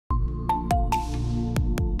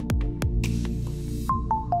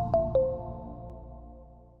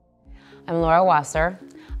I'm Laura Wasser.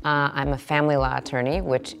 I'm a family law attorney,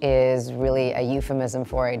 which is really a euphemism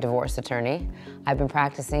for a divorce attorney. I've been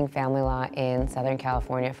practicing family law in Southern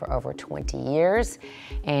California for over 20 years,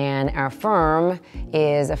 and our firm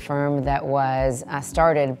is a firm that was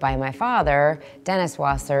started by my father, Dennis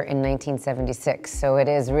Wasser, in 1976. So it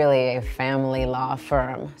is really a family law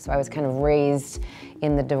firm. So I was kind of raised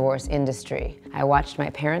in the divorce industry. I watched my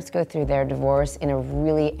parents go through their divorce in a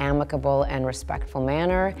really amicable and respectful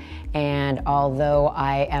manner, and although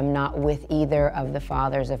I am not with either of the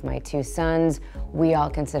fathers of my two sons, we all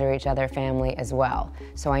consider each other family as well.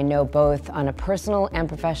 So I know both on a personal and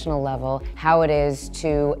professional level how it is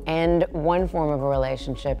to end one form of a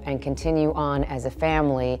relationship and continue on as a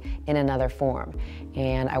family in another form.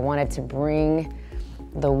 And I wanted to bring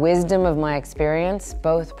the wisdom of my experience,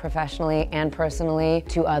 both professionally and personally,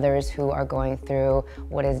 to others who are going through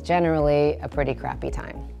what is generally a pretty crappy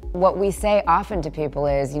time. What we say often to people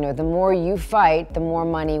is, the more you fight, the more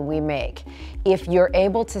money we make. If you're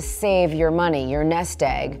able to save your money, your nest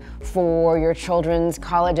egg, for your children's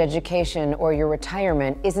college education or your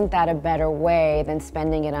retirement, isn't that a better way than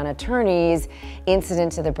spending it on attorneys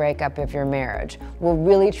incident to the breakup of your marriage? We're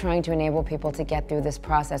really trying to enable people to get through this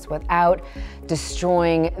process without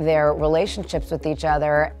destroying their relationships with each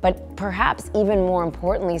other, but perhaps even more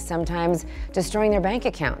importantly, sometimes destroying their bank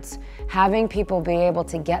accounts. Having people be able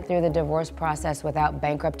to get through the divorce process without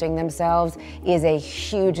bankrupting themselves is a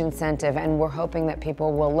huge incentive, and we're hoping that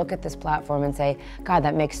people will look at this platform and say, God,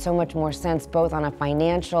 that makes so much more sense both on a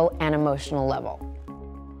financial and emotional level.